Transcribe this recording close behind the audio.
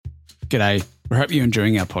G'day, we hope you're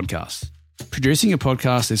enjoying our podcast. Producing a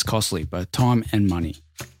podcast is costly, both time and money.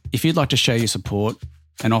 If you'd like to show your support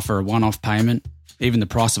and offer a one-off payment, even the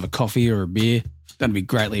price of a coffee or a beer, that'd be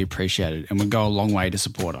greatly appreciated and would go a long way to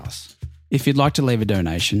support us. If you'd like to leave a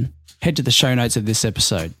donation, head to the show notes of this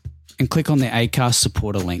episode and click on the Acast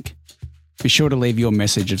supporter link. Be sure to leave your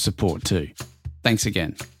message of support too. Thanks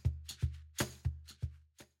again.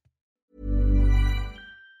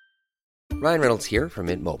 Ryan Reynolds here from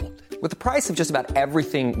Mint Mobile. With the price of just about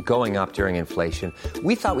everything going up during inflation,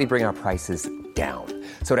 we thought we'd bring our prices down.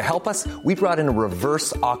 So to help us, we brought in a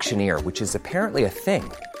reverse auctioneer, which is apparently a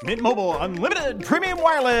thing. Mint Mobile Unlimited Premium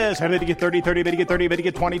Wireless. How to get 30, 30, bit to get 30, bit to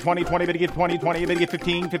get 20, 20, 20, bit to get 20, 20, bit to get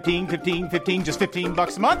 15, 15, 15, 15, just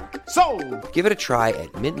 $15 a month? Sold! Give it a try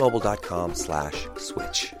at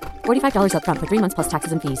mintmobile.com/switch. $45 up front for 3 months plus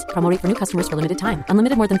taxes and fees. Promo rate for new customers for limited time.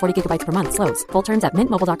 Unlimited more than 40 gigabytes per month. Slows full terms at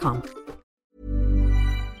mintmobile.com.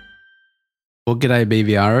 Well, g'day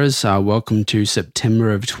BVRers. Welcome to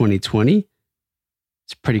September of 2020.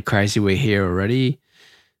 It's pretty crazy we're here already.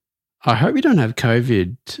 I hope you don't have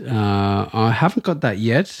COVID. I haven't got that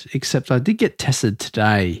yet, except I did get tested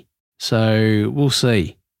today. So we'll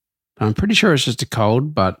see. I'm pretty sure it's just a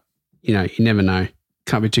cold, but you never know.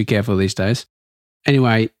 Can't be too careful these days.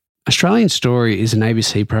 Anyway, Australian Story is an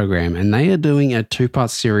ABC program and they are doing a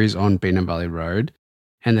 2-part series on Beanham Valley Road.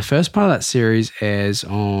 And the first part of that series airs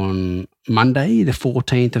on Monday, the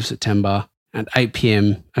 14th of September at 8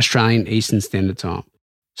 p.m. Australian Eastern Standard Time.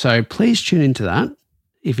 So please tune into that.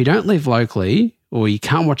 If you don't live locally or you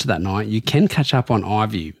can't watch it that night, you can catch up on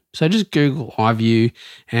iView. So just Google iView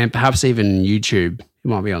and perhaps even YouTube. It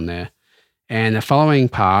might be on there. And the following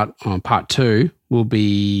part, on part 2, will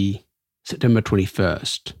be September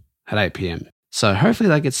 21st at 8 p.m. So hopefully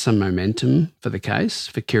that gets some momentum for the case,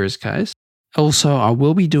 for Kira's case. Also, I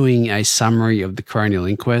will be doing a summary of the coronial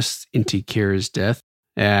inquest into Kira's death.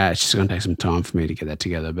 It's just going to take some time for me to get that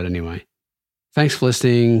together. But anyway, thanks for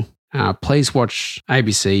listening. Please watch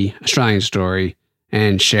ABC, Australian Story,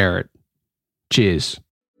 and share it. Cheers.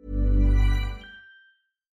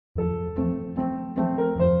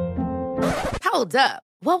 Hold up.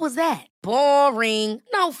 What was that? Boring.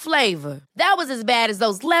 No flavor. That was as bad as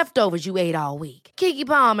those leftovers you ate all week. Keke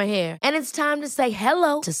Palmer here, and it's time to say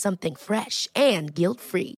hello to something fresh and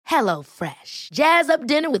guilt-free. Hello Fresh. Jazz up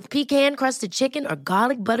dinner with pecan-crusted chicken or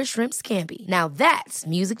garlic butter shrimp scampi. Now that's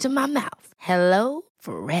music to my mouth. Hello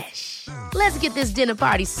Fresh. Let's get this dinner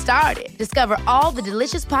party started. Discover all the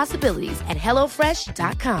delicious possibilities at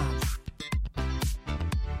HelloFresh.com.